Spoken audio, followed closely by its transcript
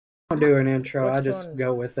don't do an intro. I just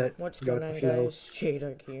go with it. What's go going on, guys?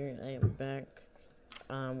 J-Duck here. I am back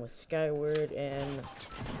with Skyward and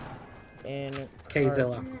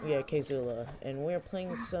Kzilla. Yeah, Kzilla, and we're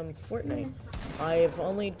playing some Fortnite. I've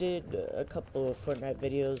only did a couple of Fortnite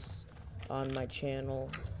videos on my channel,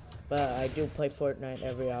 but I do play Fortnite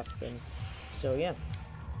every often. So yeah.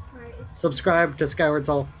 Subscribe to Skyward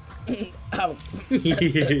Soul. How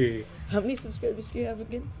many subscribers do you have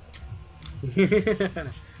again?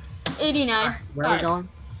 89. Where are we going?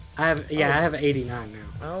 I have I have 89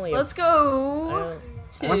 now. Let's go.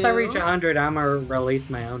 Once I reach 100, I'm gonna release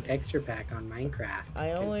my own texture pack on Minecraft.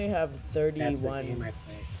 I only have 31. That's the game I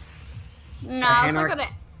play. No, I was not gonna.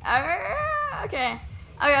 Okay.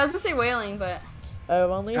 I was gonna say whaling, but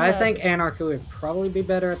I think Anarchy would probably be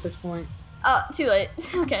better at this point. Oh, too late.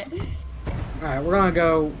 Okay. All right, we're gonna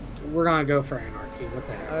go for Anarchy. What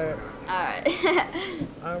the heck?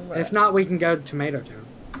 All right. If not, we can go to Tomato Town.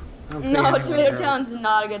 No, Tomato Town's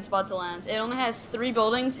not a good spot to land. It only has 3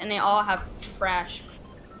 buildings, and they all have trash.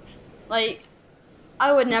 Like,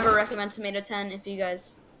 I would never recommend Tomato Town if you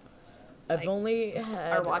guys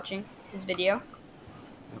are watching his video.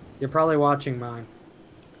 You're probably watching mine.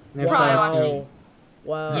 Probably watching.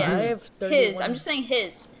 Wow. Yeah, I have 31. His. I'm just saying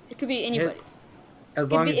his. It could be anybody's.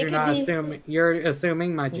 As long as you're not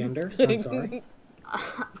assuming, my gender. I'm sorry.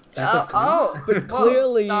 But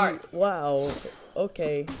clearly, wow.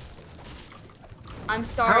 Okay. I'm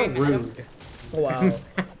sorry, How rude. Wow.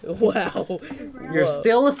 Wow. You're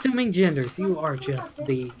still assuming genders. You are just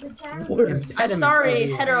the worst. I'm sorry,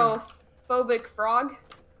 heterophobic frog.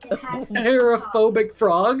 Heterophobic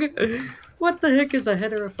frog? What the heck is a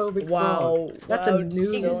heterophobic frog? That's a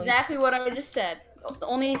new. Exactly what I just said.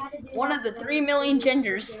 Only one of the 3 million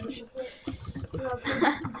genders.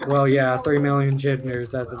 Well, yeah, 3 million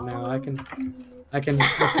genders as of now. I can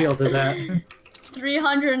appeal to that.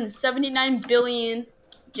 379 billion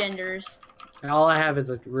genders. All I have is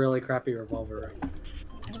a really crappy revolver right now.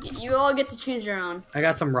 You all get to choose your own. I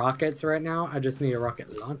got some rockets right now. I just need a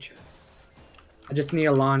rocket launcher. I just need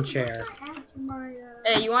a lawn chair.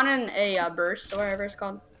 Hey, you want a burst or whatever it's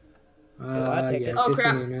called? I'll take it. Oh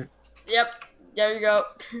crap! Yep, there you go.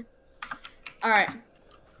 All right.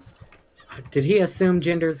 Did he assume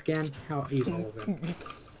genders again? How evil of him.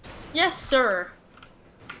 Yes, sir.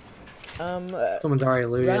 Someone's already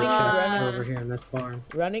looted over here in this barn.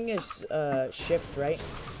 Running is shift, right?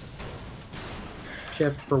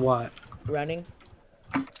 Shift for what? Running.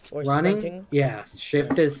 Or running? Sprinting? Yes,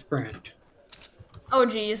 shift is sprint. Oh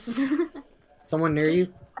jeez. Someone near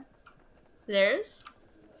you? There's?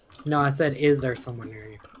 No, I said, is there someone near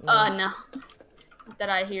you? No. Not that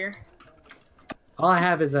I hear. All I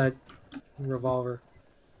have is a revolver.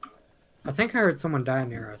 I think I heard someone die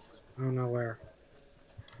near us. I don't know where.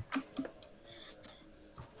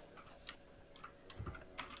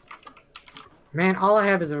 Man, all I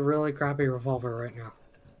have is a really crappy revolver right now.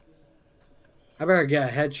 I better get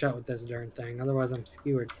a headshot with this darn thing, otherwise I'm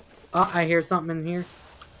skewered. Oh, I hear something in here.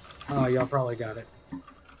 Oh, y'all probably got it.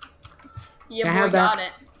 Yeah, boy, got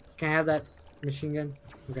it. Can I have that machine gun?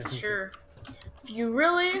 Okay, sure. If you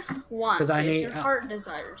really want to, if your heart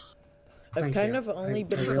desires. I've kind of only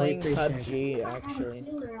been playing PUBG, actually.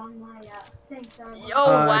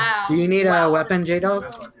 Oh, wow. Do you need a weapon, J-Dog?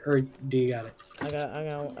 Or do you got it?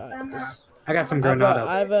 I got some granadas.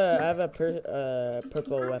 I have a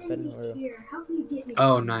purple weapon.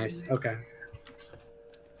 Oh, nice. Okay.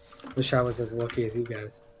 Wish I was as lucky as you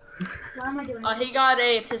guys. He got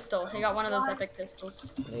a pistol. He got one of those epic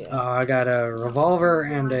pistols. I got a revolver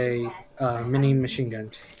and a mini machine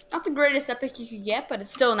gun. Not the greatest epic you could get, but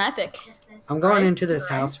it's still an epic. I'm going into this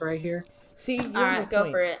house right here. See, alright,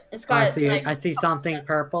 go for it. It's got. I see something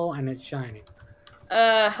purple and it's shining.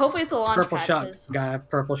 Hopefully it's a launch pad.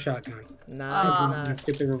 Purple shotgun. Nah,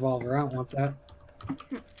 stupid revolver. I don't want that.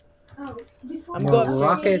 I'm going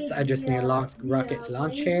rockets. I just need a rocket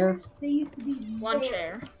launch chair. Launch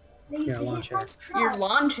chair. Yeah, lawn chair. Your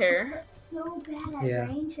lawn chair? Yeah.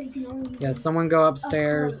 Yeah, someone go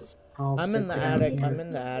upstairs. I'm in the attic. I'm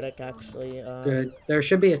in the attic, actually. Good. There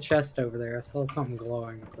should be a chest over there. I saw something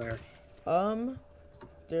glowing up there.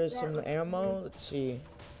 There's some ammo. Let's see.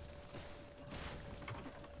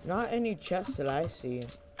 Not any chests that I see.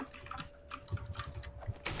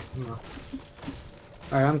 No.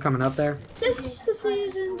 Alright, I'm coming up there. This is the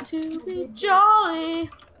season to be jolly.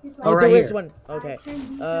 Oh, right there is one. Okay.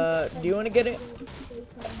 Do you want to get it?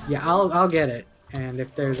 Yeah, I'll get it. And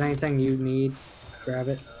if there's anything you need, grab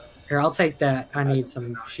it. Here, I'll take that. I need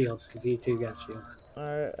some shields because you two got shields.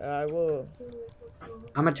 Alright, I will.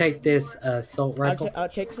 I'm gonna take this assault rifle. I'll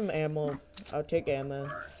take some ammo. I'll take ammo.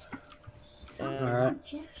 Alright.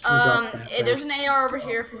 There's an AR over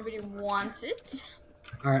here if anybody wants it.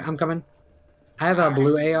 Alright, I'm coming. I have a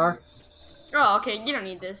blue AR. Oh, okay. You don't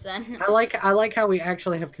need this then. I like how we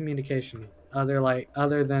actually have communication.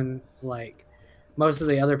 Other than like most of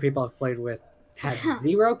the other people I've played with have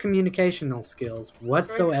zero communicational skills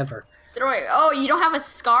whatsoever. Oh, you don't have a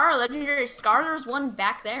scar, a legendary scar? There's one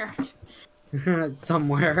back there.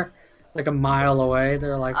 Somewhere, like a mile away.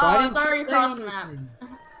 They're like, oh, it's already across the map.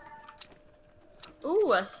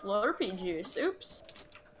 Ooh, a Slurpee juice. Oops.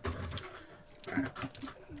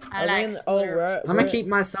 I like we're I'm gonna keep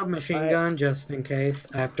my submachine gun just in case.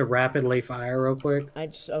 I have to rapidly fire real quick. I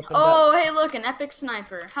just opened Oh, up. hey, look, an epic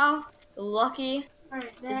sniper. How lucky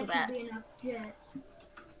is that?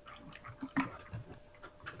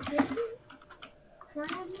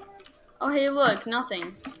 Oh, hey, look,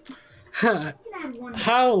 nothing.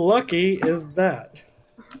 How lucky is that?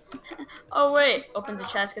 Oh, wait. Opens a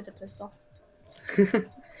chest, gets a pistol.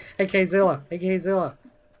 Hey, Kzilla. Hey, Kzilla.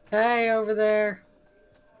 Hey, over there.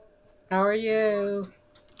 How are you?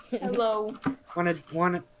 Hello.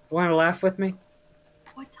 Wanna laugh with me?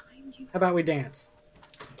 What time do you? How about we dance?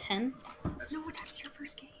 10? No, what time's your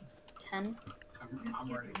first game? 10?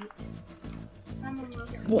 I'm ready.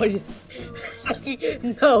 What is?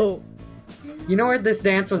 No. You know where this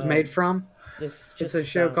dance was made from? It's a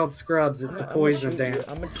show called Scrubs. It's the poison dance.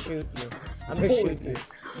 I'm gonna shoot you. I'm gonna shoot you.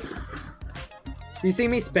 You see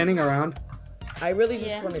me spinning around? I really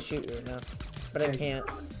just want to shoot you now, but I can't.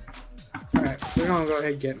 Alright, we're gonna go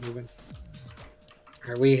ahead and get moving.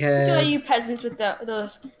 Are we Look head? at you peasants with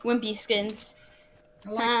those wimpy skins.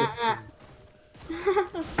 I like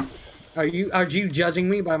this skin. Are you judging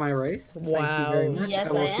me by my race? Wow. Thank you very much. Yes,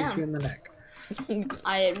 I will I shoot am. you in the neck.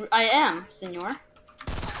 I am, senor.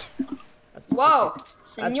 Whoa,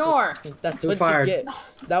 senor. That's Who what fired? you get.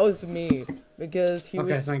 That was me because he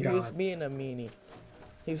was thank was God. being a meanie.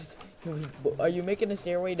 He was. Are you making a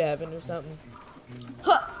stairway to heaven or something?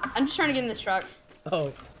 Huh, I'm just trying to get in this truck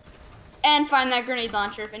Oh. and find that grenade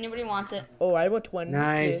launcher if anybody wants it. Oh, I want one.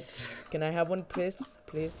 Nice. Please. Can I have one, please?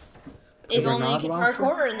 Please. If only you grenade could launcher?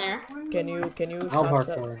 parkour in there. Can you? I'll toss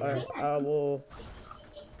parkour. up? Alright, I will.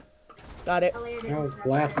 Got it. Oh,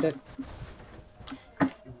 blast it.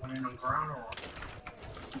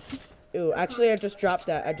 Ooh, actually, I just dropped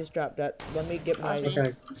that. Let me get my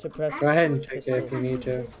Okay. suppressor. Go ahead and take it if you need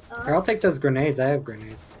to. Here, I'll take those grenades. I have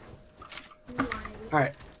grenades.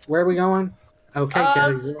 Alright, where are we going? Okay,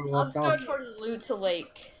 Let's go towards Loot to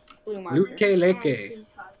Lake. Blue marker. Lute Lake.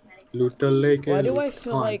 Lute Lake. Why do I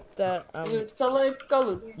feel like that? Loot to Lake, go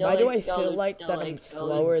Loot to Why do I Lake, go feel Loot like to that Lake, I'm go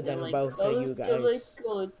slower Loot to than Lake, both go of Loot you to Lake, guys?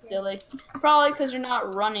 go Loot to Lake. Probably because you're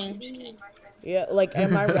not running. Just kidding. Yeah, like,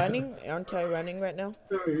 am I running? Aren't I running right now?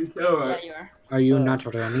 Yeah, you are. Are you not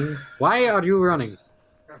running? Why are you running?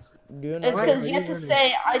 Do you know? It's Why because are you you have to running?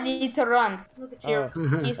 say, I need to run. Oh.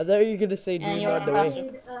 I He's- thought you were gonna say, do And you you're know the way?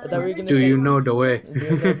 faster. I thought we were gonna Do say, you know the way? do you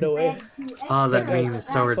know the way? Oh, that Guys, meme is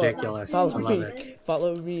so ridiculous. I Follow love me. it.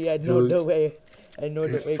 Follow me. I know the way. I know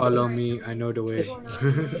the way. Follow guys. me, I know the way.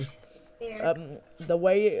 The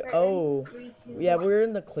way. Oh, yeah. We're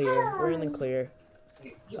in the clear. We're in the clear.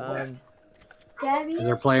 Is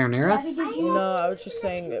there a player near us? No, I was just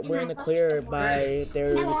saying that we're in the clear by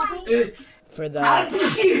there's for that.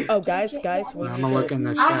 Oh, guys, we I'm need gonna look to, in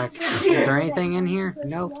this shack. Is there anything in here?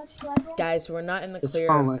 No. guys, we're not in the Just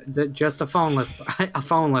clear. just a phoneless, a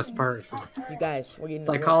phoneless person. You guys, It's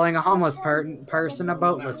like calling a homeless person a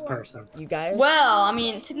boatless person. You guys. Well, I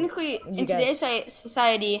mean, technically, in guys- today's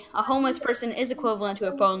society, a homeless person is equivalent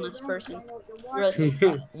to a phoneless person. Really think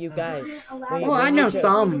about it. You guys. Well, I know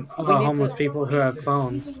some need homeless to- people who have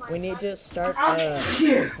phones. We need to start.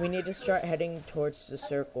 We need to start heading towards the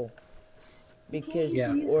circle. Because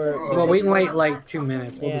Yeah. or Well, we can because- wait like 2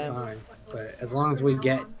 minutes. We'll Yeah. be fine. But as long as we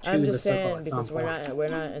get to I'm the just circle saying at some because point, we're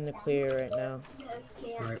not in the clear right now.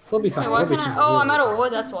 alright, we'll be fine. Wait, why We'll be can't fine. I? Oh, I'm out of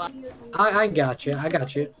wood, that's why. I got you. I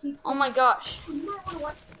got you. Oh my gosh.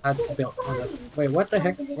 That's built. Wait, what the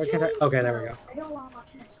heck? Where can I? Okay, there we go.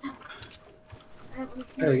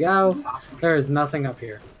 There we go. There is nothing up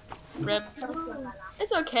here. Rip.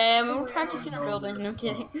 It's okay, I mean, we're practicing our building. No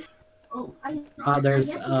kidding.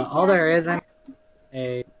 There's all there is in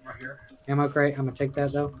a ammo crate. I'm gonna take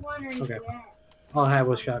that though. Okay. All I had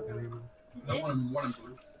was shotgun ammo.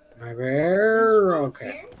 My bear.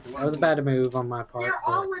 Okay. That was a bad move on my part,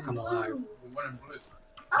 but I'm alive.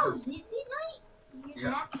 Oh, ZZ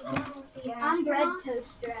Night? I'm bread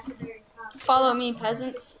toaster at the very top. Follow me,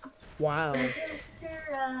 peasants. Wow.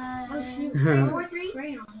 Toaster,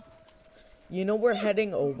 4-3? You know we're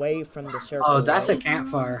heading away from the circle. Oh, that's a right?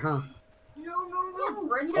 campfire, huh? No,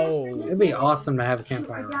 Oh. It'd be awesome to have a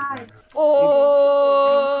campfire right now.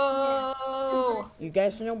 Oh. You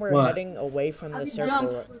guys know we're What? heading away from the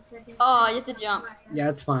circle. Right? Oh, you have to jump. Yeah,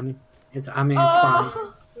 it's fun. It's fun.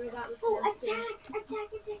 Oh. You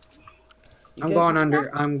I'm guys- going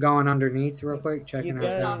under. I'm going underneath real quick, You checking out.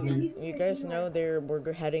 guys, everything. you guys know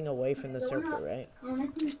we're heading away from the circle, right?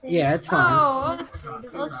 Yeah, it's fun. Oh,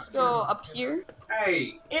 let's just go up here.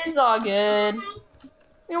 Hey. It's all good.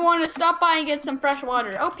 We wanted to stop by and get some fresh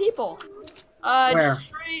water. Oh, people. Where?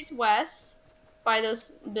 Straight west by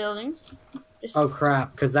those buildings. Just Oh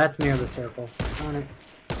crap, because that's near the circle. On it.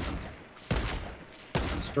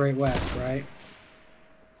 Straight west, right?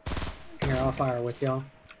 Here, I'll fire with y'all.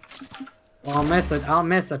 Well, I'll miss it. I'll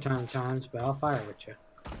miss a ton of times, but I'll fire with you.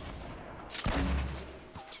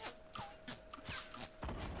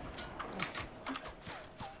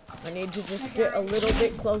 I need to just get a little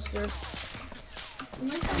bit closer.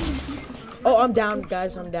 Oh, I'm down,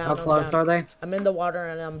 guys. I'm down. How I'm close down. are they? I'm in the water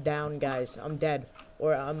and I'm down, guys. I'm dead,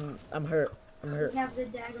 or I'm hurt. I'm hurt.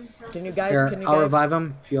 Can you guys? Here, Can you I'll guys? revive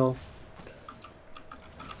them. Fuel.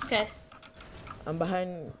 okay. I'm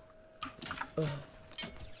behind. Ugh.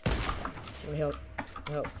 Let me help.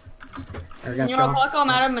 Help. I Can got you all y'all. block all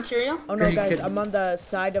out of material? Oh Here, no, you guys! could- I'm on the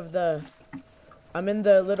side of the. I'm in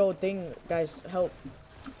the little thing, guys. Help!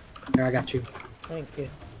 Here, I got you. Thank you.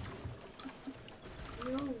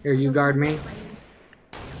 Here, you guard me.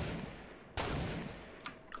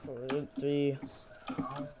 4, 3.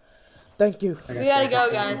 Thank you. I We got gotta you.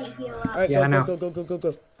 go, guys. All right, Yeah, I know.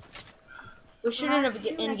 go. We shouldn't have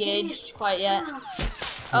engaged quite yet.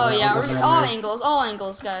 Oh yeah, we're all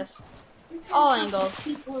angles, guys. All angles.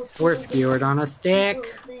 We're skewered on a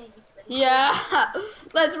stick. Yeah,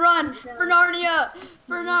 let's run for Narnia,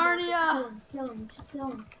 for Narnia.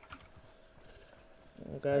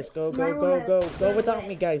 Oh, guys, go without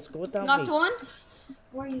me, guys. Go without Knocked me. one.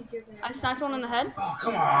 I snapped one in the head. Oh,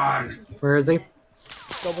 come on. Where is he?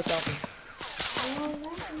 Go without me.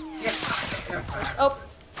 Oh,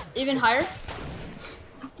 even higher.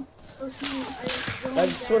 I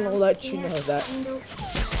just want to let you know that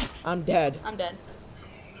I'm dead. I'm dead.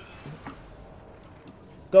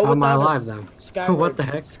 Go How am I without alive us. then? Skyward. What the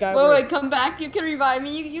heck? Skyward. Wait, come back. You can revive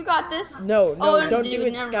me. You got this. No, Oh, there's a don't dude, do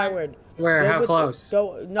it never mind. skyward. Where? Go How with the- close?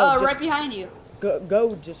 Go. No, Oh, just right behind you.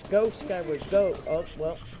 just go skyward. Go. Oh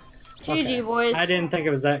well. GG, boys. I didn't think it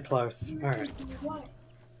was that close. Alright.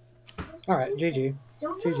 Alright, GG.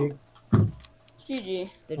 GG. GG.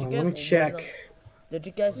 Did you Let guys me check. Did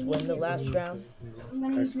you guys win the last round?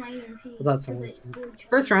 Was that some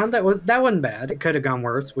first round? That wasn't bad. It could have gone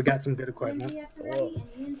worse. We got some good equipment. Well,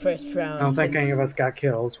 first round. I don't think since any of us got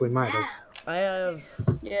kills. We might have. I have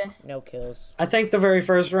Yeah. no kills. I think the very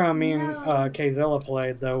first round me and Kazilla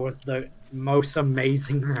played though was the most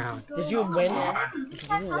amazing round. Did you win? Did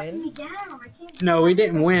you win? No, we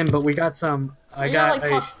didn't win, but we got some. We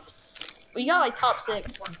got like top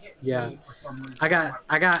 6. Yeah. I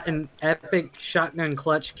got an epic shotgun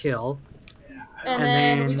clutch kill. And And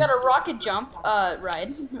then we then- got a rocket jump rocket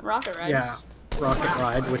ride. Yeah. Rocket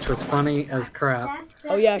ride, which was funny as crap.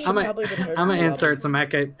 Oh yeah, I should I'm probably return. gonna to insert some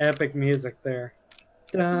epic music there.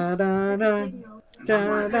 Da, da, da, da,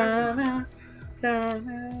 da, da, da,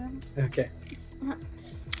 da. Okay.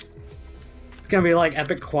 It's gonna be like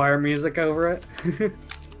epic choir music over it.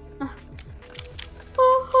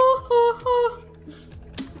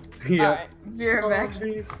 Yeah. Alright, be right back.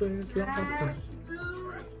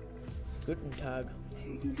 Guten Tag.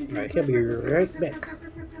 Right, he'll be right back.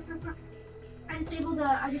 I disabled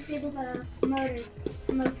the motor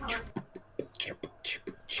power.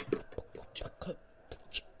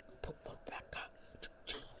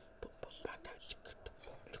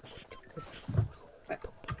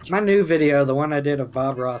 My new video, the one I did of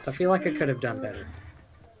Bob Ross, I feel like I could have done better.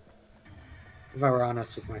 If I were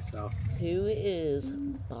honest with myself. Who is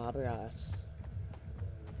Bob Ross?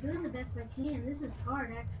 Doing the best I can. This is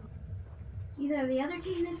hard, actually. Either the other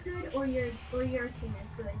team is good or your team is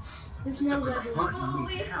good. There's no level.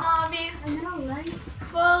 Fully snobby. I know, right?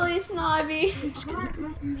 Fully snobby.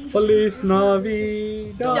 Feliz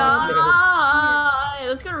Navidad. Die.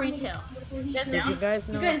 Let's go to retail. You guys Did you down? guys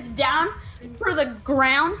know? You guys down for the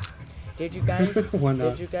ground? Did you guys? Why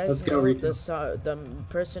not? Did you guys Let's go know read the song? The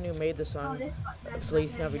person who made the Oh, song this one.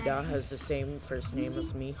 "Feliz Navidad" has the same first name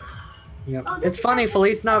as me. Yep. It's funny,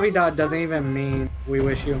 Feliz Navidad doesn't even mean we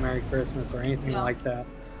wish you a Merry Christmas or anything No. like that.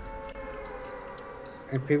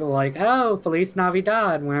 And people are like, oh, Feliz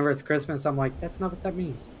Navidad. Whenever it's Christmas, I'm like, that's not what that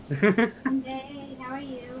means. Hey, how are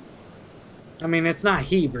you? I mean, it's not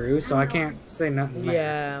Hebrew, so I can't say nothing. like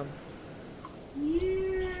Yeah.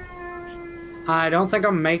 Yeah. I don't think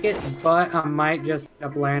I'll make it, but I might just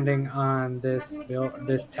up landing on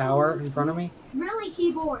this tower in front of me. Really,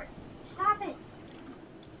 keyboard? Stop it.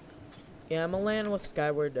 Yeah, I'm gonna land with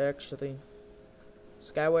Skyward actually.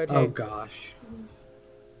 Skyward, Oh hey. gosh.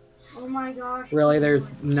 Oh my gosh. Really,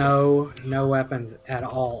 there's no weapons at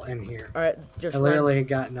all in here. Alright, just I run. literally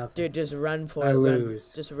got nothing. Dude, just run for I it.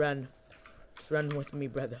 lose. Just run. Just run with me,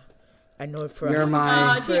 brother. I know it for You're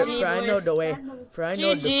my. for I know the way. For I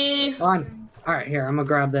know the GG. On. All right, here I'm gonna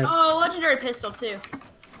grab this. Oh, legendary pistol too.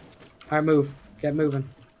 All right, move. Get moving.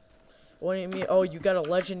 What do you mean? Oh, you got a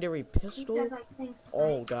legendary pistol? This guy's like, thanks.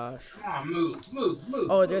 Oh gosh. Come on, move.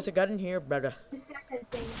 Oh, there's a gun in here, brother. This guy said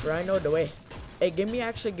thanks. For I know the way. Hey, give me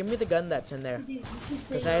the gun that's in there. Dude, you should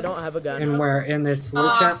Cause say- I don't have a gun. And where in this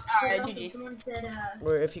loot chest? Alright, GG. Someone said,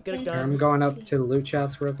 Or if you get a Here, gun, I'm going up to the loot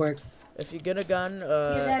chest real quick. if you get a gun,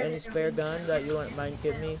 any spare gun that you want mind,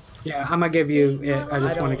 give me. Yeah, I'm gonna give you it. I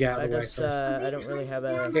just want to get out I of the way just, first. I don't really have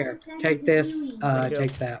a. Here, take this. Thank you.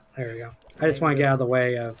 Take that. There we go. I just want to get out of the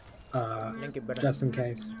way of, Thank you, brother. just in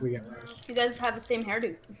case we get rushed. You guys have the same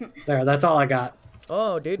hairdo. There, that's all I got.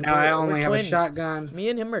 Oh, dude. Now we're I only have twins. a shotgun. Me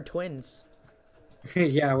and him are twins.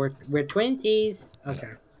 Yeah, we're twinsies.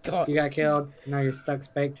 Okay, God. you got killed. Now you're stuck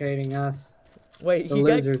spectating us, Wait, the he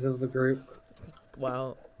got. losers of the group.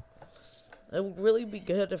 Wow. It would really be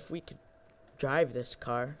good if we could drive this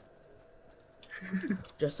car.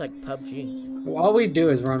 Just like PUBG. All we do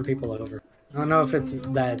is run people over. I don't know if it's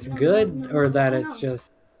that it's good or that it's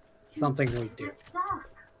just something we do. Get stuck.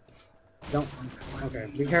 Don't.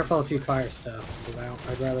 Okay, be careful if you fire stuff. 'Cause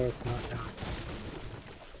I'd rather it's not done.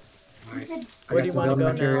 Nice. I Where got do you some wanna building go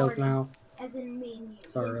now? materials now. As in me and you.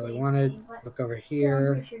 That's all I really Same wanted. thing, but Look over still, I'm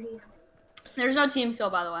here. pretty sure he- There's no team kill,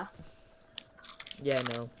 by the way. Yeah,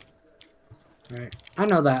 no. Right. I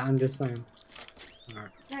know that. I'm just saying.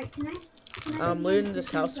 Alright, can I I'm looting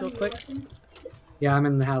this house real quick. Yeah, I'm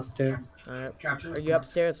in the house too. Alright. Capture. Are you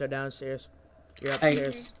upstairs or downstairs? You're Hey.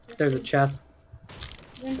 upstairs. There's a chest.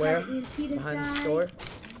 Where? Behind the door?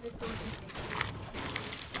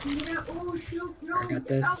 Oh shoot, no. I got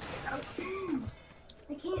this.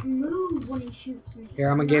 I can't move when he shoots me. Here,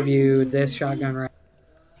 I'm gonna give you this shotgun right.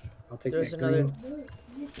 I'll take There's that another green.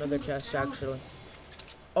 another chest actually.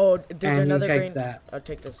 Oh, there's And another you take green. that. I'll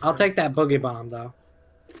take this. I'll take that boogie bomb though.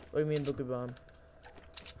 What do you mean boogie bomb?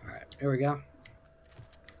 Alright, here we go.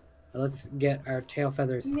 Let's get our tail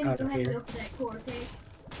feathers I'm gonna out go of ahead and here. go for that core, okay?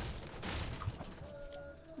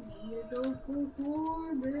 Need to go for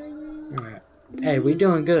core, baby. Alright. Hey, we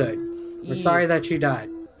doing good. We're Yeah. sorry that you died.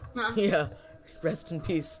 Yeah. Rest in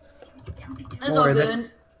peace. It's all Or good.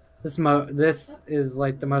 this is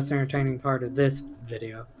like the most entertaining part of this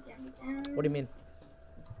video. What do you mean?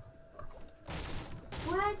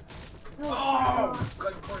 What? Oh,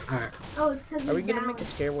 good point. Alright, Oh, it's because Are we gonna make a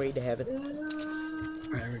stairway to heaven?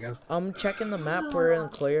 alright, here we go. I'm checking the map. We're in the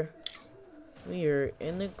clear. We are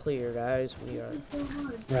in the clear, guys. We are. This is so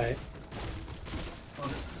hard. Right. Oh,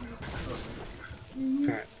 this is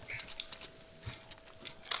Alright.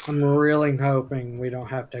 I'm really hoping we don't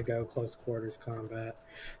have to go close quarters combat.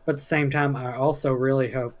 But at the same time, I also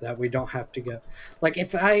really hope that we don't have to go. Like,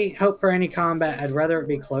 if I hope for any combat, I'd rather it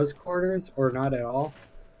be close quarters or not at all.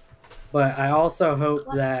 But I also hope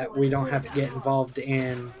that we don't have to get involved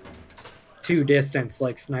in too distance,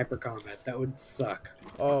 like sniper combat. That would suck.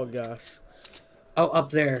 Oh gosh. Oh, up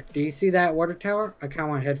there. Do you see that water tower? I kind of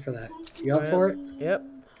want to head for that. You up for it? Yep.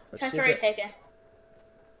 Let's Test see already that- taken.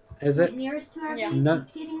 Is Like, it? nearest to our Yeah. base? No. Are you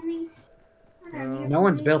kidding me? No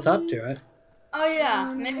one's built up to it. Oh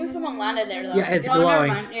yeah, maybe someone landed there though. Yeah, it's Oh, never glowing.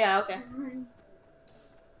 mind. Yeah, okay.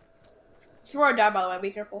 This is where I died, by the way.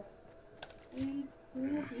 Be careful.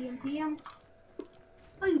 EMP him.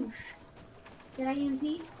 Boosh. Did I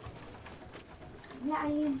EMP? Yeah, I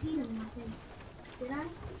EMP'd him, I think. Did I?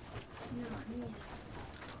 No, I missed.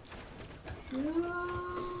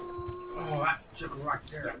 Oh, that chick right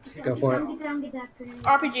there. Go for it. Get down, get that grenade.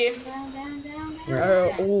 RPG. Down.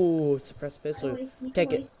 Right. Oh, it's a press pistol.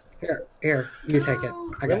 Take it. Here, you take it.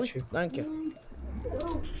 I got Really? you. Thank you.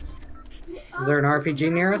 Is there an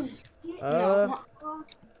RPG near us?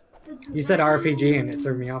 You said RPG and it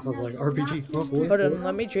threw me off. I was like, RPG? Oh, what? Hold on,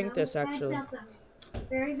 let me drink this actually.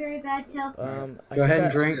 Very, very bad Telsa. I Go ahead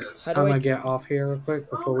and forgot- drink. How I'm do I- gonna get off here real quick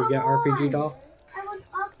before we get RPG'd off. I was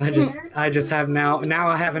up I just have now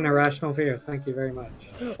I have an irrational fear. Thank you very much.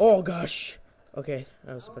 Oh gosh. Okay,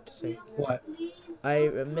 I was about to say. What? I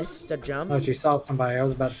missed a jump. Oh, you saw somebody. I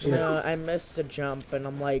was about to flip. No, I missed a jump, and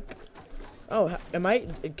I'm like, oh, am I?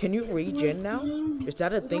 Can you regen now? Is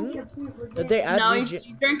that a thing? Did they add No, regen?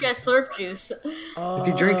 you drink a slurp juice. If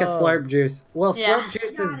you drink a Oh. slurp juice, well, Yeah. slurp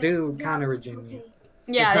juices do kind of regen you.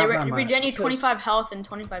 Yeah, It's they not by much. regen you Because- 25 health and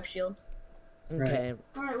 25 shield. Okay.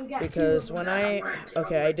 Alright, we got Because two. when I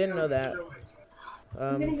didn't know that.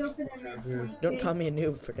 I'm gonna go for the red here. point, Don't okay? call me a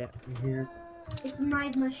noob for that. In here. If my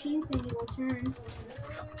machine thingy will turn.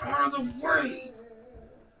 Out of the way!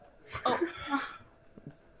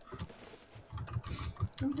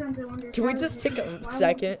 Sometimes I wonder. Can we how just does take it- a why won't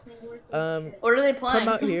second? this thing work like shit? What are they playing? Come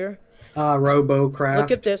out here. Robocraft.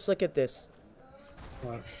 Look at this. Look at this.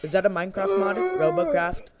 What? Is that a Minecraft mod?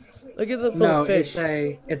 Robocraft. Look at the little No, fish. it's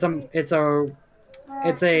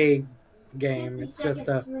a game. 50 It's just a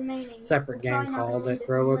seconds remaining. separate We're probably game not gonna called win it this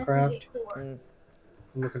unless we Robocraft. get core. Mm.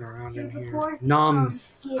 I'm looking around in Shoot for here. core.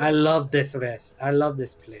 Noms. Get it. I love this place. I love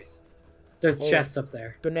this place. There's Oh. chest up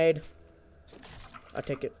there, Grenade. I'll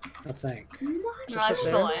take it. I think. No, Just it's up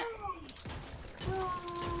still there. light.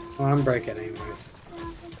 Oh, I'm breaking anyways.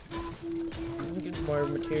 You can get more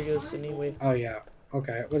materials anyway. Oh yeah.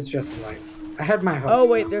 Okay, it was just like I had my hopes. Oh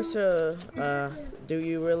wait, there's a. Do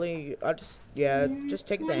you really? Just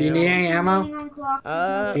take the Do you need ammo. any ammo? Remaining on clock.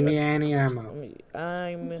 Uh, Do you need any ammo? We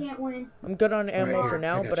I'm can't win. good on ammo Right for here,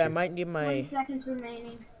 now, I got but I you. might need 20 my. seconds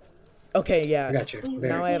remaining. Okay, I yeah, got you. There.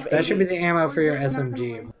 Now I have That should be 80. the ammo for your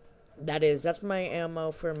SMG. that's my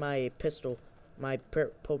ammo for my pistol, my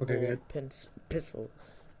purple Okay, good. pistol.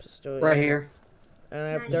 Right yeah. here. And I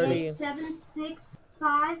have 9, 30. 6, 7, 6,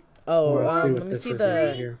 5, Oh, Let's see what let me this see is the.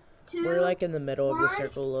 right here. 2. We're like in the middle of the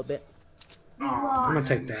circle a little bit. I'm gonna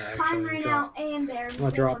take that Time actually. ran Drop. out and there. I'm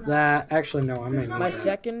gonna drop that. Actually, no, I'm gonna My need that.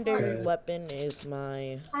 secondary Good. weapon is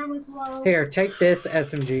my. Time was low. Here, take this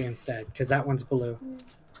SMG instead, because that one's blue.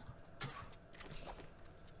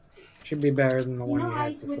 Should be better than the You one know you how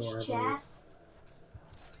you had before, I switch believe. chats?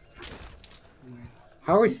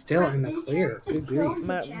 How are we still Press in the enter clear? to Good go grief. to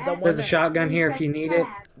My- chat. the one There's a that- shotgun here if you need it.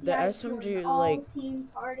 The SMG, like,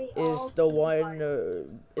 Is the one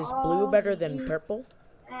is blue better than purple?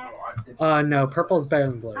 No, purple's better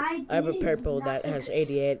than blue. I have a purple that has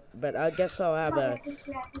 88, but I guess I'll have a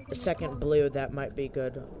second blue that might be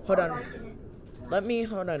good. Hold on.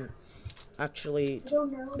 Hold on. Actually,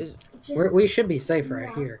 is We should be safe right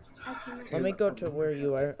here. let me go to where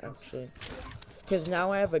you are actually, because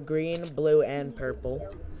now I have a green, blue, and purple.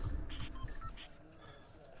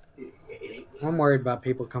 I'm worried about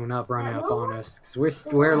people coming up, running up on us, because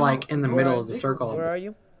we're like in the middle of the circle. Where are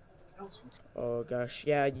you? Oh gosh,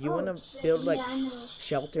 yeah. You wanna build like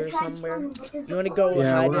shelter somewhere? You wanna go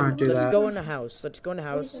Yeah, hide we're gonna in? do Let's that. go in a house. Let's go in a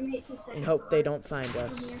house and hope they don't find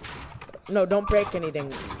us. No, don't break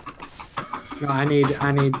anything. No, I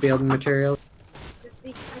need building materials.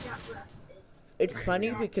 It's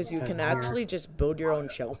funny because you can actually just build your own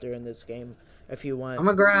shelter in this game if you want.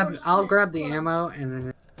 I'll grab the ammo and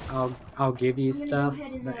then I'll give you stuff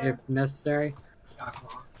if necessary.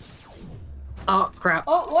 Oh crap!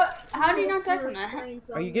 Oh, what? How do you not die from that?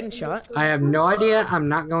 Are you getting shot? I have no idea. I'm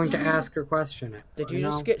not going to ask or question it. Did you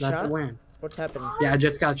know, just get that's shot? a win. What's happened? Yeah, I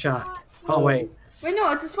just got shot. Oh wait, Wait,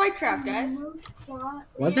 no, it's a spike trap, guys.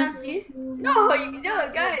 was You it? not see?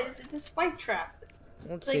 No, guys, it's a spike trap.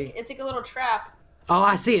 Let's It's see. like it's like a little trap. Oh,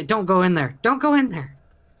 I see it. Don't go in there. Don't go in there.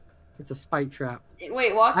 It's a spike trap.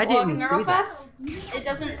 Wait, I didn't walking see real that. fast. It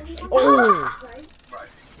doesn't. Oh!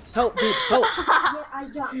 Help, dude! Help!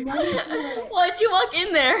 Why'd you walk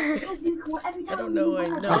in there? I don't know.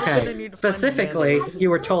 I'm gonna Okay, need to find specifically, a you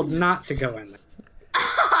were told not to go in there.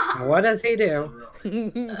 Now, what does he do?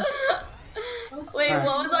 banner. Wait, Alright,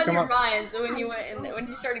 what was on come your on. mind when you went in there? When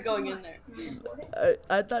you started going in there?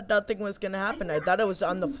 I thought nothing was gonna happen. I thought it was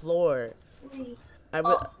on the floor. I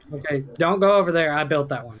Okay, don't go over there. I built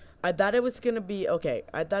that one. thought it was gonna be okay.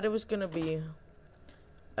 I thought it was gonna be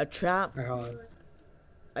a trap. Alright, hold on.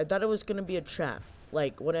 I thought it was gonna be a trap.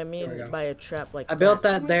 Like what I There we mean go. by a trap, like I built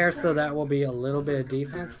that there so that will be a little bit of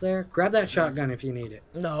defense there. Grab that shotgun if you need it.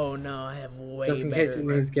 No, I have way Just in better. case it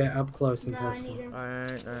needs to get up close and No, I personal. need him.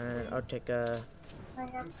 Alright, I'll take a. I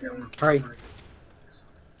have to. Hurry.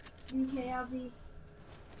 Okay, I'll be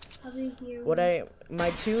here.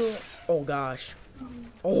 My two. Oh gosh.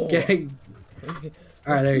 Oh. Okay.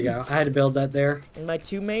 Alright, there you go. I had to build that there. My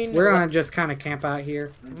two main. We're gonna just kind of camp out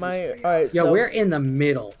here. Alright. Yo, So we're in the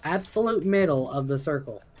middle. Absolute middle of the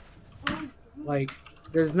circle. Like,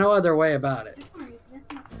 there's no other way about it.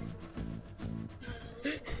 That's not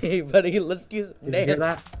Hey, buddy, let's use. Did you hear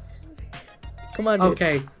that? Come on, dude.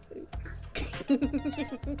 Okay.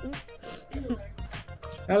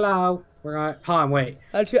 Hello. We're gonna hold on, wait.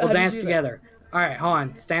 How'd We'll you dance do that? together. Alright, hold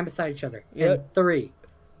on. Stand beside each other. In Yep. 3,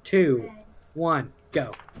 2, 1,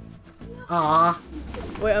 go. Ah.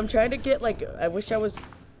 Wait, I'm trying to get like. I wish I was.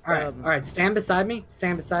 Alright, stand beside me.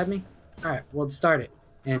 Stand beside me. Alright, we'll start it.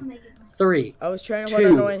 In make it. 3, I was trying to.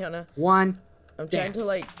 2, Hold on, Hannah. 1. I'm trying to dance.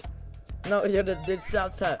 like. No, yeah, the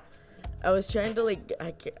south side. I was trying to like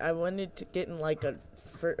I wanted to get in like a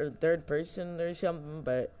third person or something,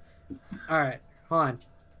 but. All right, hold on.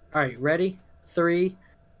 All right, ready? 3,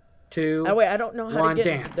 2. Oh wait, I don't know how 1, to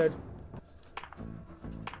get dance. the.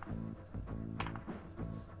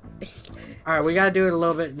 All right, we gotta do it a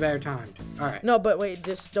little bit better timed. All right. No, but wait,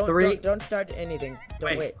 just don't 3. don't start anything. Don't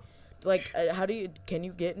Wait. wait. Like, how do you? Can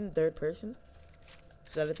you get in third person?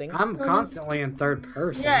 Is that a thing? I'm constantly in third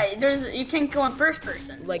person. Yeah, you can't go in first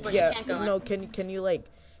person. Like, but yeah, you can't go no. in. Can you like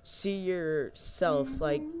see yourself?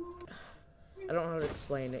 Like, I don't know how to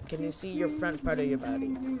explain it. Can you see your front part of your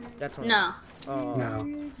body? That's what. No. Oh. No. All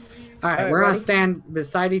right, Alright, we're ready? gonna stand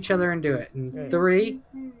beside each other and do it. In Okay. 3,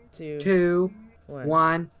 2, 1.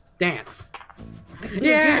 1, dance.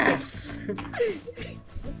 Yes.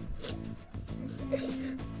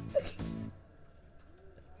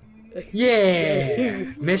 Yeah.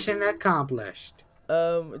 Mission accomplished.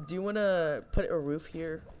 Do you wanna put a roof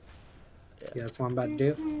here? Yeah, that's what I'm about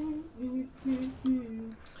to do.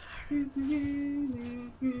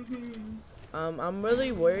 I'm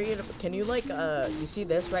really worried. Can you like you see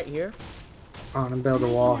this right here? I'm gonna build a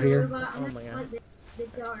wall here. Oh my god. The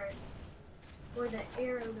dart. Or the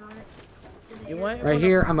arrow dart. You want Right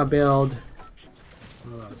here, I'm gonna build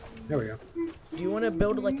one of those. There we go. Do you want to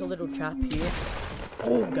build like a little trap here?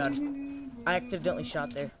 Oh god, I accidentally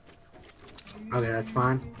shot there. Okay, that's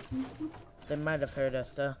fine. They might have heard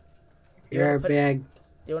us though. You're put- big. Do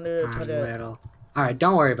you want to I'm put a? little. All right,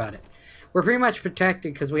 don't worry about it. We're pretty much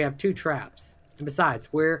protected because we have 2 traps. And besides,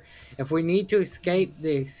 if we need to escape,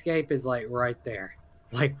 the escape is like right there.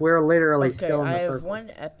 Like we're literally Okay, still in the I have circle.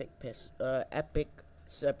 one epic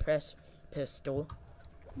suppress pistol,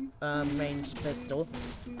 ranged pistol.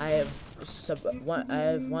 I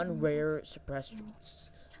have one rare suppressed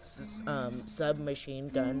submachine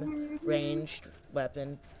gun, ranged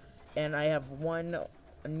weapon, and I have one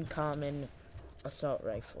uncommon assault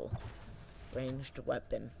rifle, ranged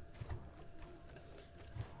weapon.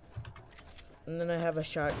 And then I have a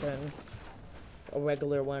shotgun, a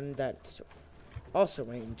regular one that's also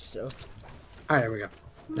ranged, so. All right, there we go.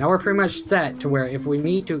 Now we're pretty much set to where if we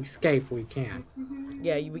need to escape, we can.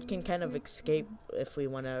 Yeah, we can kind of escape if we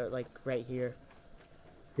want to, like, right here.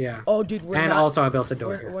 Yeah. Oh, dude, we're And not, also I built a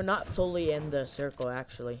door here. we're not fully in the circle,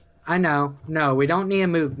 actually. I know. No, we don't need to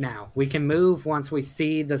move now. We can move once we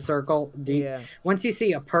see the circle. Yeah. Once you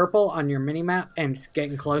see a purple on your mini-map and it's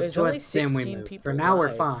getting close There's to only us, then we 16 move. people For now, we're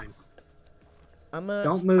alive. fine.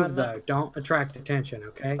 Don't I'm move, though. Don't attract attention,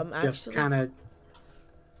 okay? I'm Just actually- kind of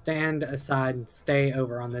stand aside and stay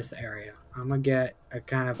over on this area. I'm going to get a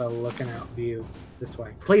kind of a looking out view this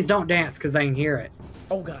way. Please don't dance because I can hear it.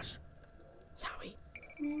 Oh, gosh. Sorry.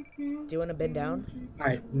 Do you want to bend down? All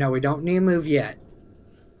right. No, we don't need to move yet.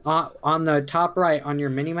 On the top right on your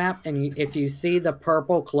mini-map, and if you see the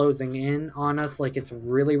purple closing in on us like it's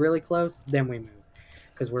really, really close, then we move.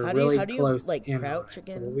 Because we're How do you- really how do you, close like, in on crouch it,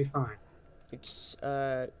 so again? we'll be fine. It's,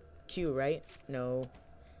 Q, right? No.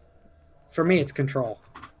 For me, it's control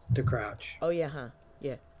to crouch. Oh, yeah, huh?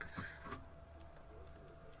 Yeah.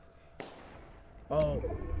 Oh,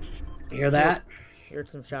 You hear that? heard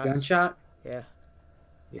some shots. Gunshot? Yeah.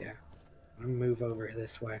 Yeah. I'm gonna move over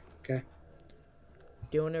this way, okay?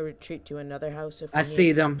 Do you want to retreat to another house if we I need?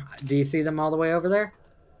 see them. Do you see them all the way over there?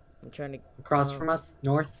 I'm trying to... Across from us?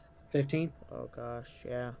 North? 15? Oh, gosh,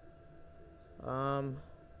 yeah.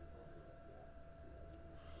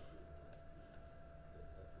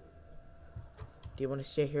 Do you want to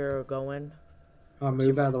stay here or go in? I'll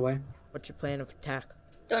move out of the way. What's your plan of attack?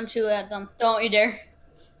 Don't shoot at them. Don't you dare.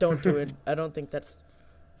 Don't do it. I don't think that's...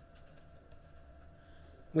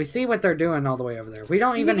 We see what they're doing all the way over there. We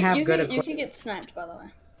don't even have good You equipment. can get sniped, by the way.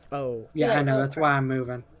 Oh. Yeah, Yeah, I know. oh, That's why I'm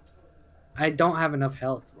moving. I don't have enough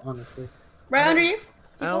health, honestly. Right under you.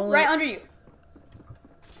 I only... Right under you.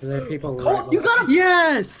 Are there people Oh, right you below- got him!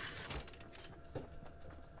 Yes!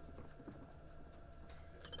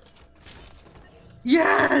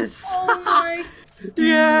 Yes! Oh my.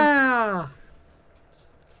 Yeah!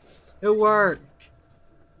 It worked.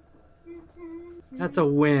 That's a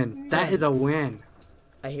win. That is a win.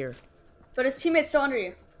 I hear. But his teammate's still under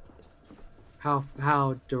you.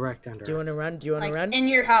 How direct under Do you want to us? run? Do you want to Like, run? in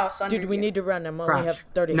your house. Under Dude, we you. need to run. I'm only Crouch. have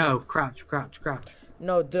 30. No, crouch, crouch, crouch.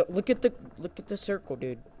 No, look at the circle,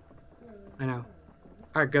 dude. I know.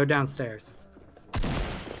 Alright, go downstairs.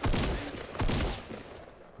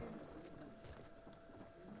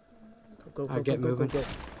 Go, Get moving. Go.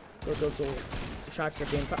 Shots are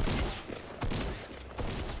being fired.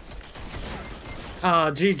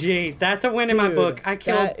 Oh, GG. That's a win in my Dude, book. I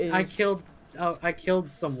that killed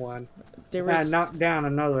someone. There I was knocked down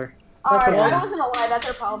another. Alright, That's a that win. wasn't a lie. That's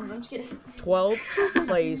their problem. I'm just kidding. 12th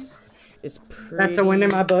place is pretty. That's a win in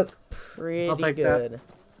my book. Pretty I'll take good.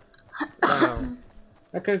 Wow.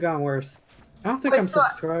 That could have gone worse. I don't think Wait, I'm so,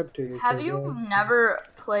 subscribed to you. Have you never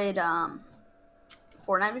played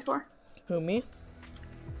Fortnite before? Who, me?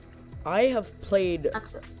 I have played.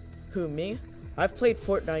 Who, me? I've played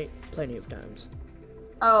Fortnite plenty of times.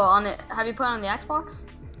 Oh, have you played on the Xbox?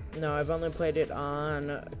 No, I've only played it on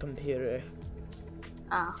a computer.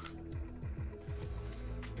 Oh.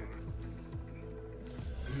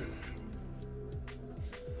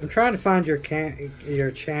 I'm trying to find your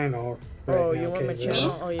channel. Right Oh, now, you want my Kayla.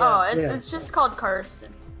 channel? Me? Oh, yeah. It's just called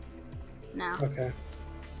Karsten. No. Okay.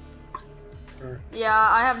 Sure. Yeah,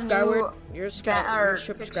 I have Skyward, new you're or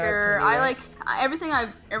subscribed picture. to me, I right? like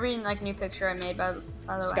every like new picture I made by the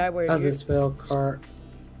way. Skyward. How's you're- it spell? Karsten.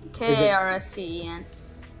 Karsten.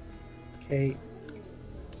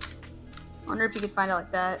 Wonder if you could find it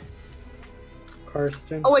like that.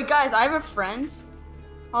 Karsten. Oh wait, guys, I have a friend.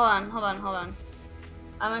 Hold on.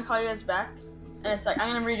 I'm gonna call you guys back in a sec.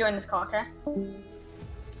 I'm gonna rejoin this call, okay?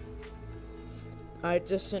 I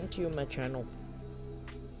just sent you my channel.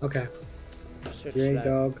 Okay. Search J that.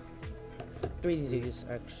 Dog. 3 Z's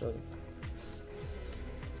actually.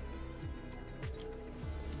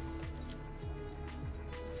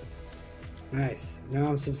 Nice. Now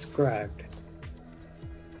I'm subscribed.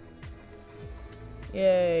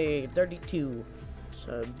 Yay, 32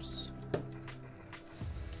 subs.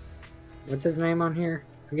 What's his name on here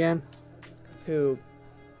again? Who?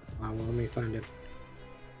 Well, let me find it.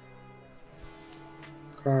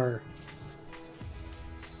 Karsten.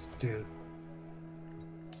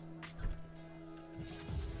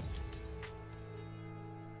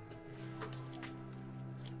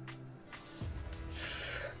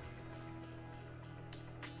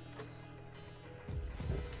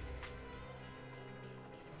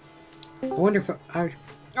 I wonder if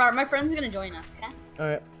Alright, my friend's gonna join us, okay?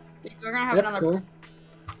 Alright. We're gonna have that's another. cool.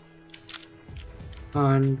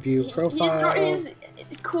 On view profile. He's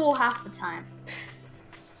cool half the time.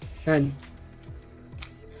 And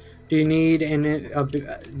do you need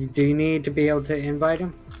do you need to be able to invite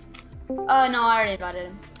him? No, I already invited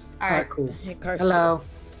him. Alright. Cool. Hey, Karsten. Hello.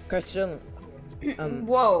 Karsten.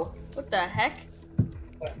 Whoa, what the heck?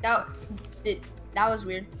 That was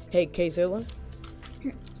weird. Hey, Kzilla.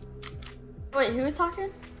 Wait, who was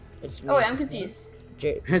talking? It's me. Oh wait, I'm confused.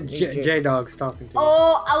 J Dog's talking to you.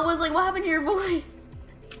 Oh, I was like, what happened to your voice?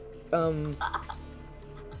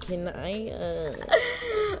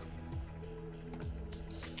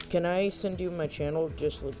 Can I send you my channel?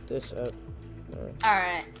 Just look this up.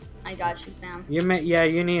 Alright, I got you, fam. You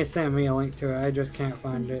need to send me a link to it. I just can't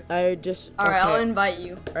find it. Alright, I'll invite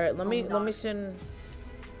you. Alright, let me send.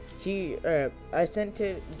 I sent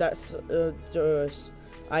it.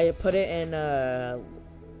 I put it in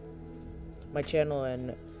my channel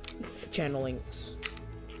and channel links.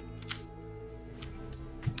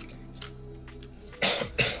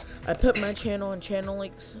 I put my channel and channel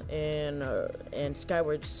links, and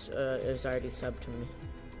Skyward's is already subbed to me.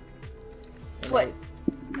 And What?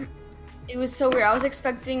 It was so weird. I was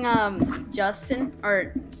expecting Justin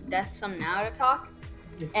or Death Some Now to talk,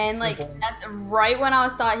 and like right when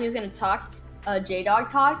I thought he was gonna talk, J Dog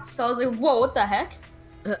talked. So I was like, whoa, what the heck?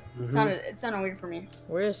 It sounded weird for me.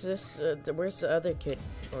 Where's this? Where's the other kid?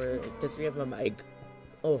 Or does he have a mic?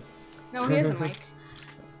 Oh. No, he has a mic.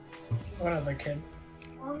 What other kid?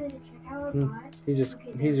 He's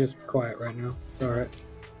just quiet right now. It's alright.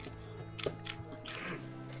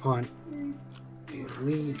 On.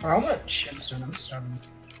 Leave. I want chips and I'm starving.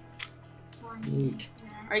 Leave.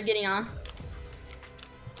 Are you getting on?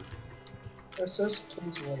 It says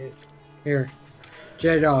please wait. Here.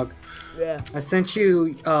 J Dog. Yeah. I sent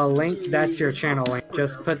you a link. That's your channel link.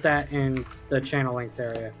 Just put that in the channel links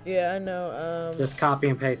area. Yeah, I know. Just copy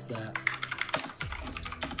and paste that.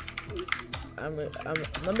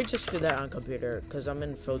 Let me just do that on computer, cause I'm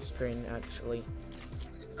in full screen actually,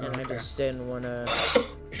 and I just didn't wanna.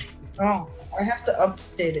 Oh, I have to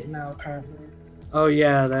update it now apparently. Oh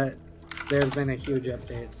yeah, there's been a huge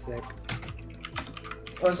update. It's sick.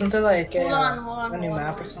 Wasn't there like Hold a on, new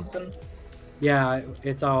map or something? Yeah,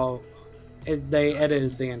 it's all. They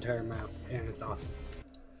edited the entire map, and it's awesome.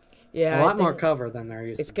 Yeah, A lot more cover than there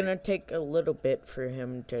used it's to be. gonna take a little bit for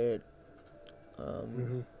him to.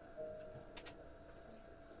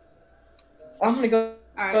 I'm gonna go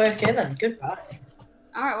Alright. back in then. Goodbye.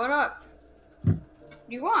 Alright, what up? What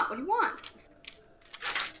do you want?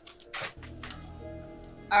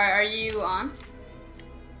 Alright, are you on?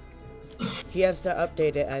 He has to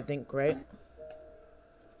update it, I think, right?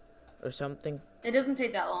 Or something. It doesn't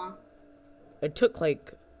take that long. It took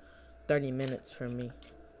like 30 minutes for me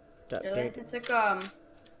to Really? update. It took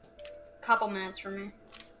couple minutes for me.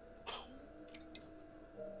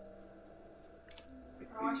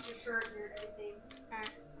 I washed your shirt and everything.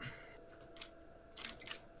 Alright.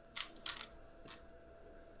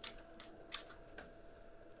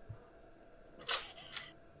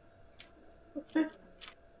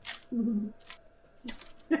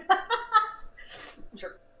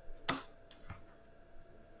 Sure.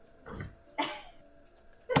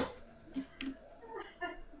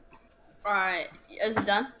 Alright, is it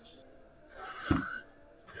done?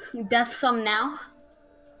 Death some now?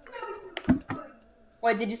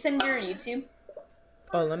 Wait, did you send your YouTube?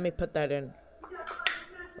 Oh, let me put that in.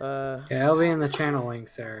 Yeah, it'll be in the channel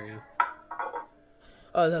links area.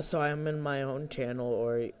 Oh, that's why I'm in my own channel,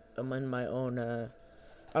 or I'm in my own,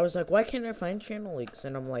 I was like, why can't I find channel links?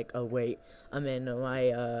 And I'm like, oh, wait, I'm in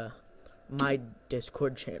my, my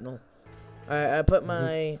Discord channel. I put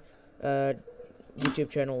my, YouTube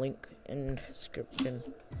channel link in description.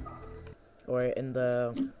 Or in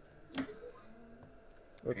the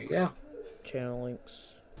There you go. channel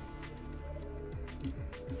links.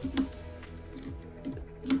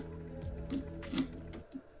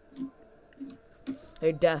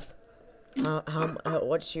 Hey, Death.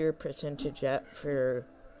 What's your percentage at for?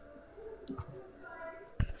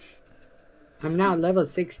 I'm now level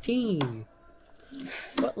 16.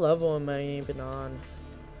 What level am I even on?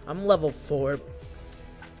 I'm level 4.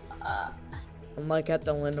 I'm like at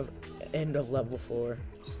the end of level 4.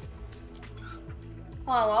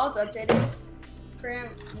 Oh, well, it's updated. For him,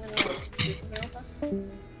 I'm gonna do something with us.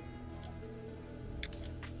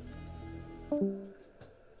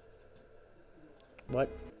 What?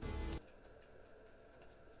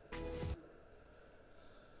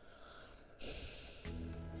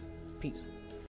 Peace.